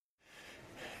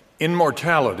In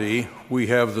mortality, we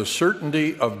have the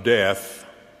certainty of death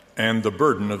and the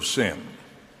burden of sin.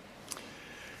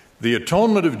 The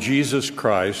atonement of Jesus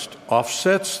Christ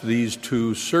offsets these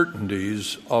two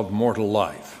certainties of mortal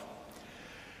life.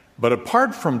 But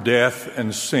apart from death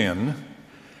and sin,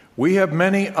 we have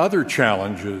many other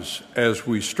challenges as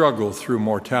we struggle through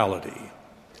mortality.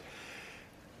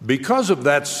 Because of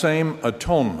that same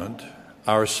atonement,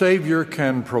 our Savior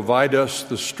can provide us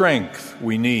the strength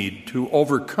we need to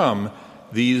overcome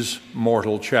these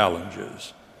mortal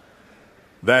challenges.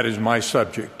 That is my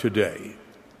subject today.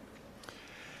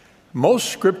 Most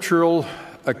scriptural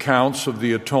accounts of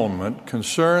the atonement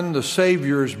concern the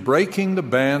Savior's breaking the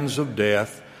bands of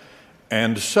death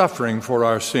and suffering for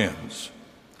our sins.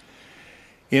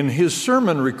 In his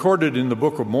sermon recorded in the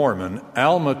Book of Mormon,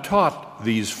 Alma taught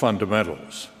these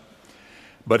fundamentals.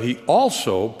 But he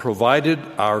also provided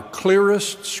our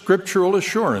clearest scriptural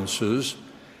assurances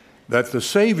that the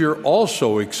Savior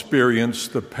also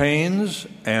experienced the pains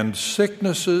and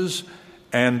sicknesses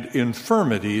and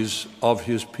infirmities of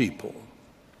his people.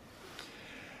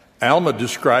 Alma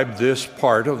described this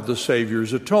part of the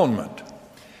Savior's atonement.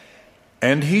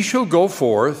 And he shall go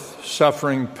forth,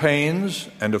 suffering pains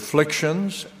and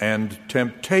afflictions and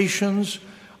temptations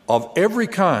of every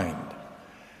kind,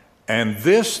 and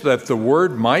this that the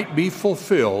word might be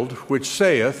fulfilled, which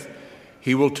saith,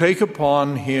 he will take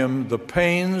upon him the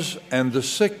pains and the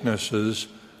sicknesses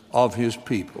of his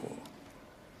people.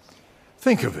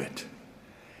 Think of it.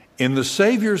 In the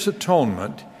Savior's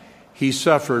atonement, he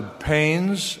suffered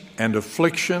pains and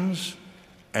afflictions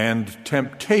and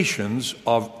temptations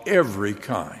of every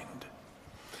kind.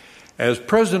 As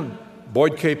President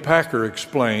Boyd K. Packer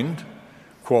explained,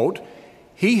 quote,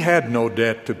 he had no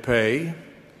debt to pay.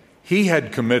 He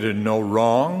had committed no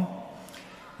wrong.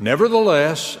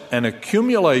 Nevertheless, an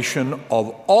accumulation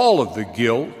of all of the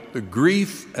guilt, the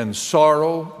grief and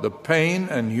sorrow, the pain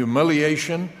and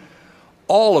humiliation,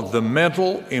 all of the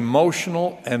mental,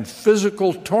 emotional, and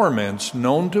physical torments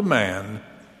known to man,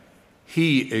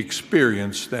 he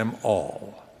experienced them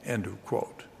all. End of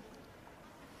quote.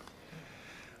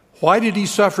 Why did he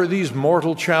suffer these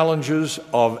mortal challenges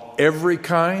of every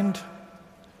kind?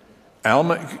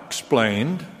 Alma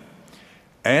explained,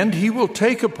 and he will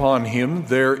take upon him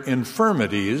their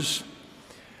infirmities,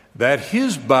 that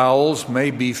his bowels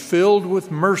may be filled with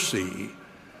mercy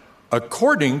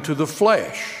according to the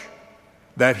flesh,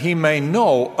 that he may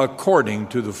know according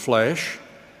to the flesh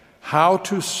how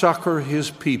to succor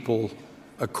his people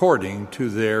according to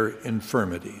their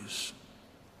infirmities.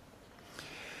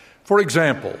 For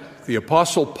example, the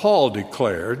Apostle Paul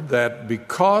declared that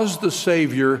because the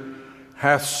Savior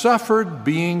hath suffered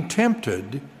being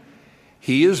tempted,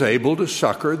 he is able to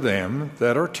succor them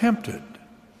that are tempted.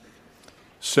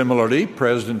 Similarly,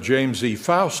 President James E.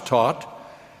 Faust taught,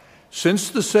 since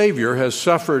the Savior has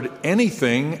suffered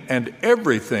anything and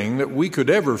everything that we could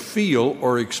ever feel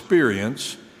or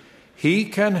experience, he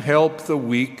can help the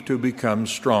weak to become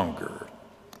stronger.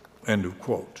 End of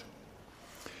quote.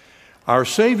 Our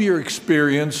Savior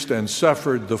experienced and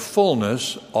suffered the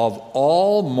fullness of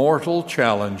all mortal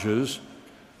challenges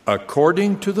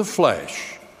according to the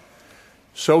flesh,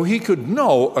 so he could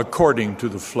know according to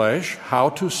the flesh how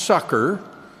to succor,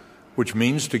 which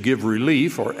means to give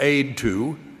relief or aid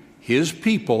to, his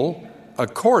people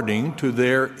according to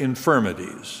their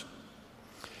infirmities.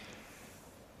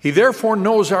 He therefore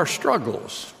knows our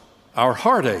struggles, our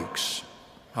heartaches,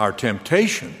 our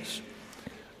temptations,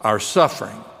 our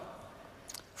suffering,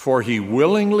 for he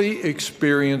willingly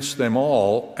experienced them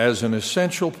all as an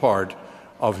essential part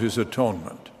of his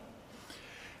atonement.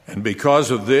 And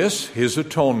because of this, his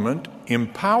atonement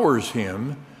empowers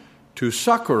him to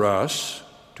succor us,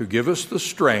 to give us the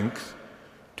strength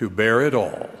to bear it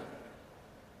all.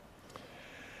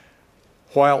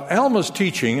 While Alma's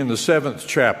teaching in the 7th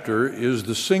chapter is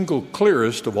the single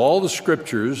clearest of all the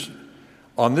scriptures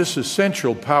on this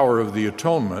essential power of the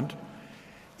atonement,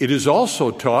 it is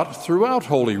also taught throughout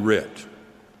Holy Writ.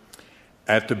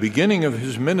 At the beginning of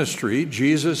his ministry,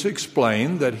 Jesus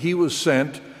explained that he was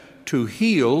sent to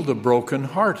heal the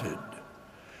brokenhearted.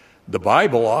 The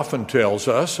Bible often tells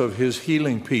us of his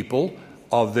healing people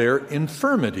of their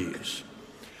infirmities.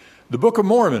 The Book of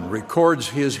Mormon records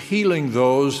his healing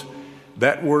those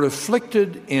that were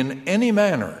afflicted in any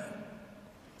manner.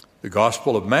 The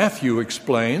Gospel of Matthew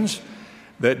explains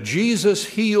that Jesus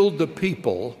healed the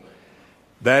people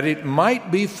that it might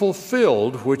be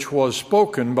fulfilled which was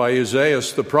spoken by Isaiah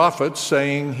the prophet,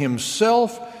 saying,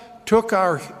 himself took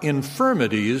our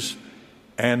infirmities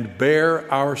and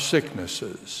bare our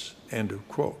sicknesses. End of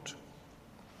quote.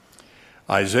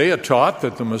 Isaiah taught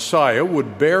that the Messiah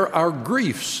would bear our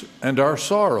griefs and our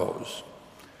sorrows.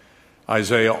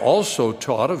 Isaiah also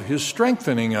taught of his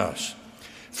strengthening us.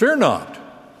 Fear not,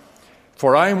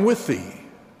 for I am with thee.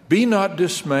 Be not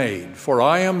dismayed, for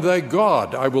I am thy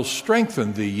God. I will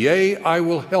strengthen thee, yea, I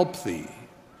will help thee.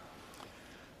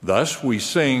 Thus we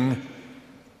sing,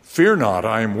 Fear not,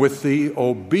 I am with thee,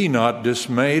 O be not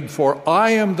dismayed, for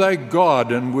I am thy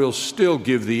God and will still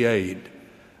give thee aid.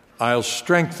 I'll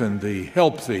strengthen thee,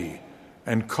 help thee,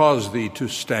 and cause thee to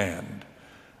stand,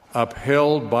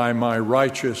 upheld by my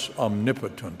righteous,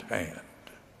 omnipotent hand.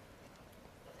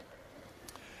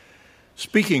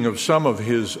 Speaking of some of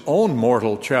his own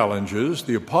mortal challenges,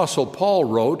 the Apostle Paul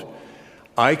wrote,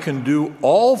 I can do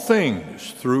all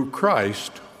things through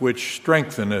Christ, which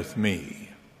strengtheneth me.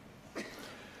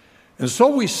 And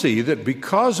so we see that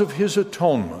because of his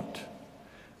atonement,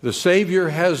 the Savior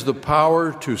has the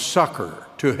power to succor,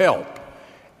 to help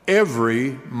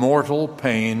every mortal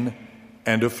pain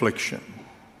and affliction.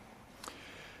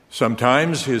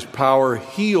 Sometimes his power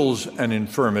heals an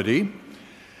infirmity,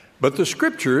 but the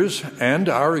Scriptures and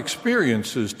our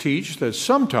experiences teach that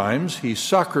sometimes he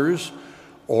succors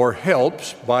or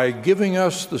helps by giving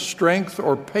us the strength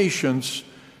or patience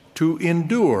to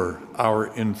endure our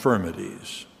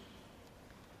infirmities.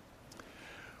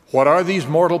 What are these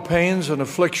mortal pains and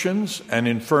afflictions and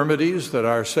infirmities that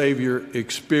our Savior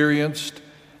experienced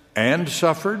and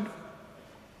suffered?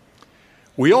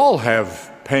 We all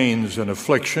have pains and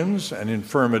afflictions and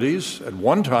infirmities at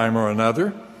one time or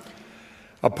another.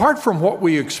 Apart from what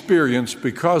we experience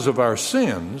because of our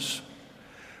sins,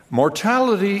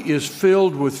 mortality is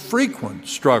filled with frequent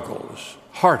struggles,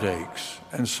 heartaches,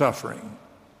 and suffering.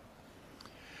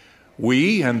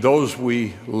 We and those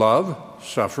we love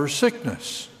suffer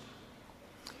sickness.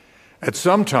 At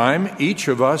some time, each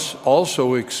of us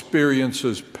also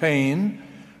experiences pain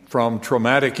from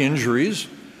traumatic injuries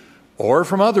or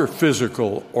from other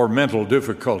physical or mental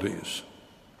difficulties.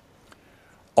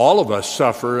 All of us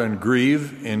suffer and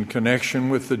grieve in connection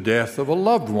with the death of a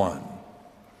loved one.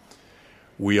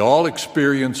 We all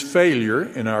experience failure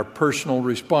in our personal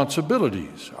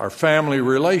responsibilities, our family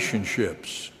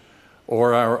relationships,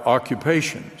 or our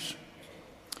occupations.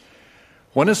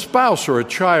 When a spouse or a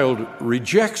child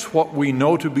rejects what we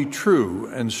know to be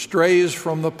true and strays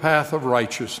from the path of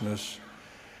righteousness,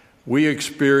 we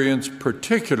experience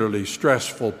particularly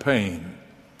stressful pain,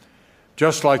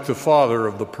 just like the father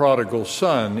of the prodigal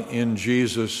son in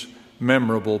Jesus'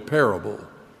 memorable parable.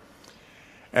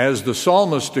 As the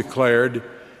psalmist declared,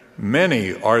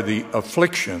 many are the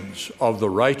afflictions of the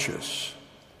righteous,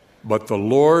 but the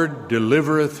Lord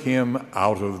delivereth him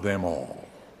out of them all.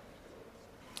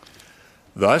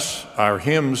 Thus, our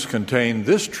hymns contain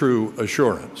this true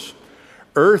assurance: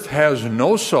 earth has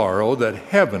no sorrow that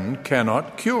heaven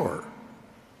cannot cure.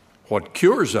 What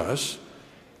cures us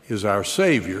is our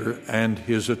Savior and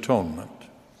his atonement.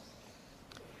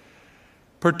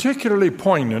 Particularly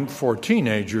poignant for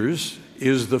teenagers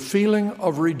is the feeling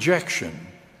of rejection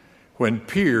when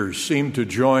peers seem to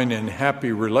join in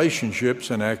happy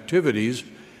relationships and activities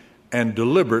and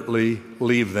deliberately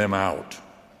leave them out.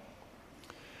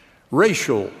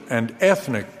 Racial and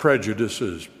ethnic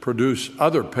prejudices produce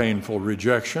other painful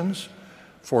rejections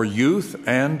for youth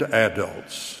and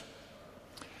adults.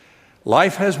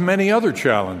 Life has many other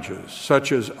challenges,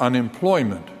 such as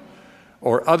unemployment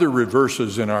or other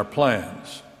reverses in our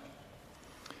plans.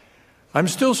 I'm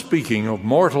still speaking of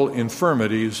mortal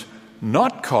infirmities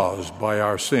not caused by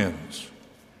our sins.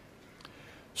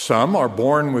 Some are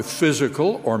born with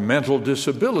physical or mental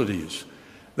disabilities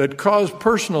that cause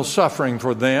personal suffering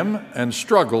for them and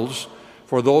struggles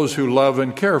for those who love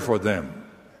and care for them.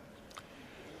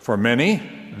 For many,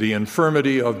 the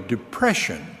infirmity of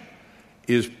depression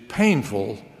is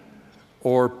painful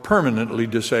or permanently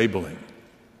disabling.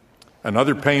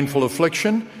 Another painful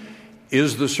affliction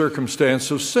is the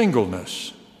circumstance of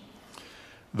singleness.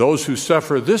 Those who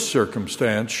suffer this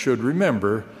circumstance should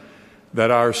remember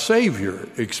that our Savior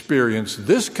experienced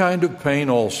this kind of pain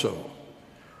also,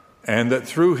 and that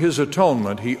through his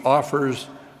atonement he offers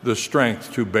the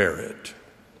strength to bear it.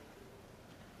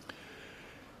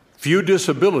 Few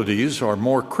disabilities are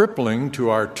more crippling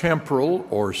to our temporal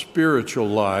or spiritual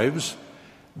lives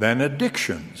than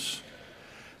addictions.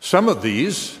 Some of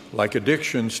these, like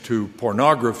addictions to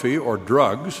pornography or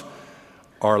drugs,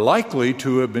 are likely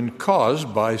to have been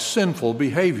caused by sinful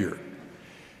behavior.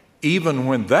 Even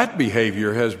when that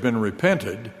behavior has been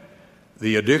repented,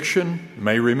 the addiction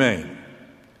may remain.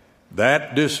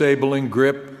 That disabling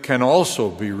grip can also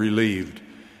be relieved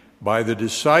by the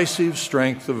decisive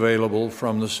strength available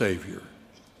from the Savior.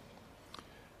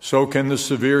 So can the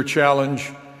severe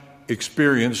challenge,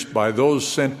 experienced by those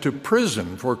sent to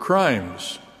prison for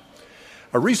crimes.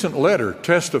 A recent letter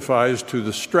testifies to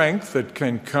the strength that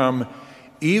can come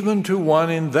even to one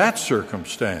in that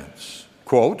circumstance.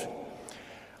 Quote,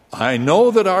 "I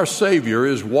know that our Savior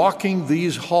is walking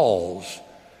these halls,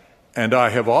 and I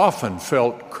have often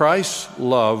felt Christ's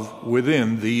love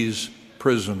within these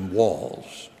prison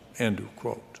walls." End of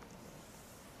quote.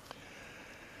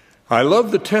 I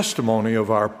love the testimony of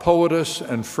our poetess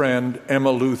and friend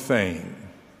Emma Lou Thane.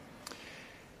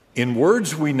 In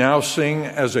words we now sing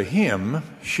as a hymn,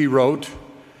 she wrote,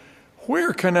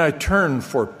 "Where can I turn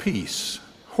for peace?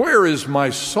 Where is my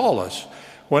solace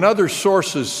when other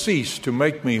sources cease to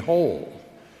make me whole?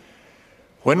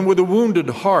 When with a wounded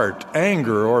heart,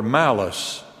 anger or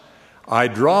malice, I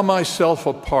draw myself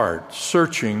apart,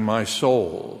 searching my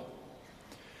soul?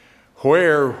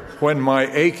 Where, when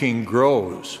my aching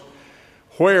grows?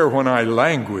 Where, when I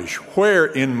languish? Where,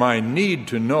 in my need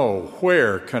to know,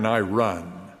 where can I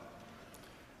run?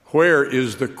 Where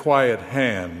is the quiet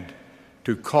hand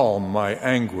to calm my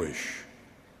anguish?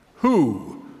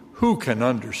 Who can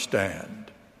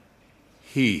understand?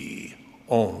 He,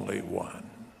 only one."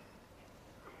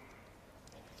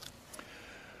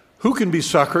 Who can be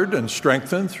succored and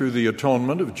strengthened through the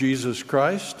atonement of Jesus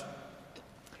Christ?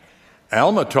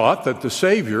 Alma taught that the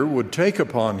Savior would take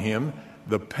upon him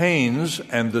the pains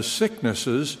and the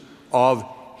sicknesses of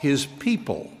his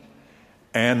people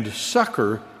and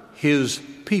succor his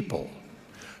people.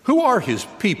 Who are his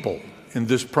people in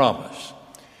this promise?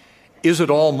 Is it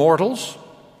all mortals,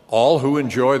 all who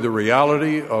enjoy the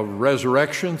reality of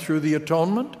resurrection through the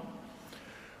atonement?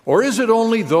 Or is it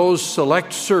only those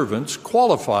select servants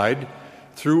qualified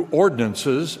through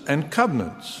ordinances and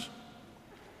covenants?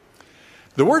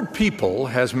 The word people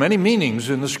has many meanings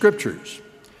in the Scriptures.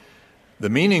 The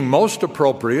meaning most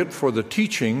appropriate for the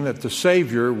teaching that the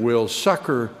Savior will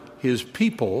succor his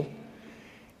people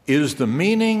is the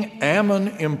meaning Ammon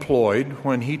employed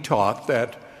when he taught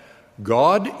that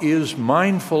God is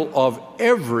mindful of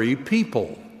every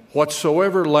people,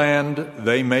 whatsoever land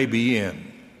they may be in.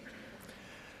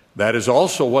 That is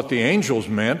also what the angels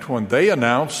meant when they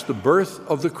announced the birth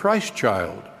of the Christ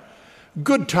child,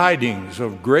 good tidings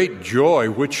of great joy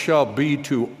which shall be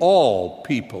to all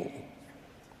people.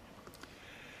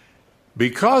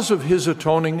 Because of his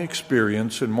atoning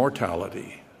experience in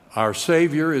mortality, our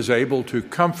Savior is able to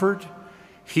comfort,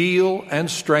 heal,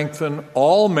 and strengthen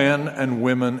all men and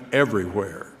women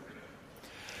everywhere.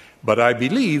 But I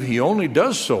believe he only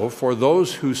does so for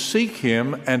those who seek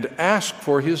him and ask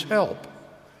for his help.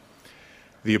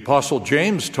 The Apostle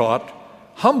James taught,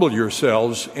 "Humble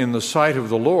yourselves in the sight of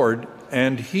the Lord,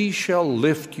 and he shall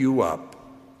lift you up."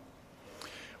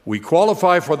 We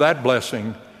qualify for that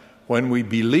blessing when we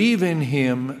believe in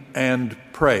him and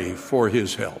pray for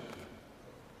his help.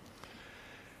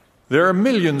 There are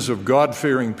millions of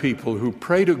God-fearing people who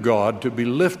pray to God to be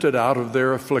lifted out of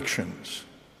their afflictions.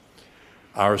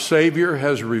 Our Savior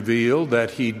has revealed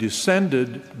that he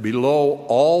descended below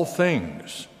all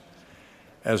things.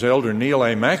 As Elder Neil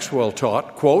A. Maxwell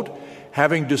taught, quote,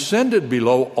 "Having descended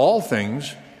below all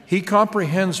things, he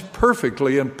comprehends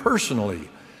perfectly and personally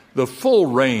the full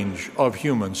range of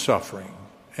human suffering."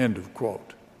 End of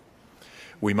quote.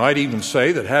 We might even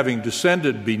say that having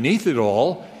descended beneath it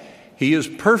all, he is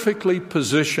perfectly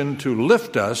positioned to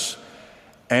lift us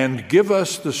and give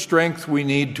us the strength we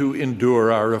need to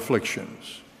endure our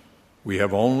afflictions. We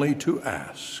have only to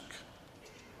ask.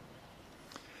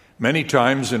 Many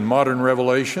times in modern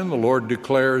revelation, the Lord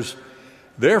declares,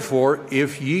 "Therefore,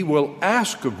 if ye will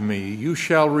ask of me, you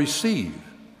shall receive.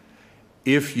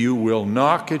 If you will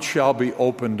knock, it shall be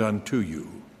opened unto you."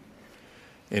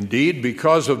 Indeed,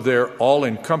 because of their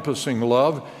all-encompassing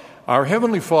love, our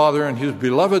Heavenly Father and his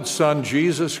beloved Son,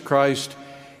 Jesus Christ,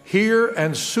 hear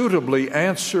and suitably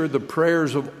answer the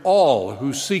prayers of all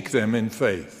who seek them in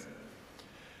faith.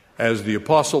 As the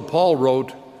Apostle Paul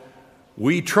wrote,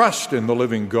 "We trust in the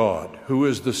living God, who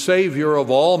is the Savior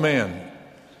of all men,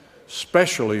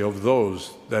 especially of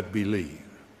those that believe."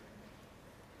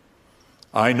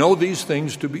 I know these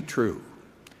things to be true.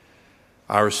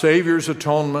 Our Savior's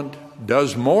atonement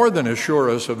does more than assure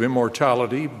us of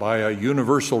immortality by a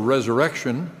universal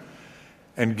resurrection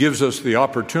and gives us the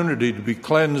opportunity to be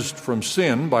cleansed from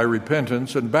sin by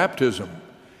repentance and baptism.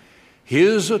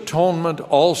 His atonement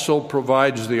also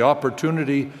provides the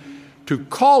opportunity to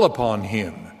call upon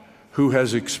him who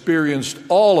has experienced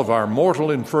all of our mortal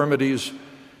infirmities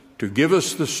to give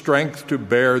us the strength to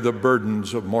bear the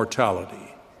burdens of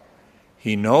mortality.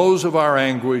 He knows of our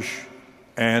anguish,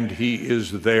 and he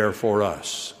is there for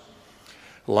us.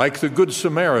 Like the Good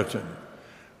Samaritan,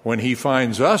 when he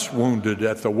finds us wounded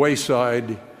at the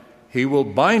wayside, He will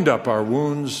bind up our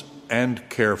wounds and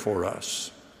care for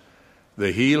us.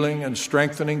 The healing and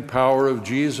strengthening power of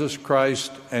Jesus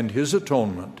Christ and his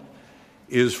atonement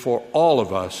is for all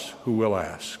of us who will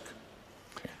ask.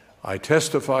 I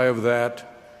testify of that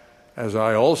as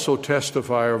I also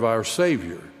testify of our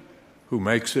Savior, who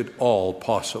makes it all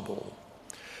possible.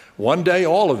 One day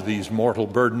all of these mortal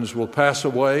burdens will pass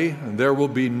away and there will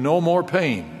be no more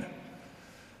pain.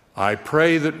 I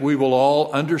pray that we will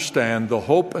all understand the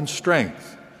hope and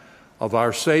strength of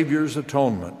our Savior's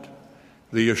atonement,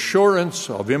 the assurance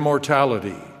of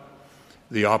immortality,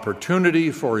 the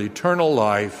opportunity for eternal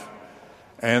life,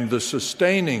 and the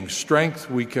sustaining strength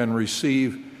we can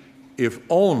receive if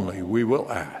only we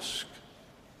will ask.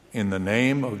 In the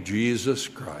name of Jesus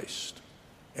Christ,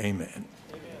 amen.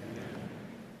 Amen.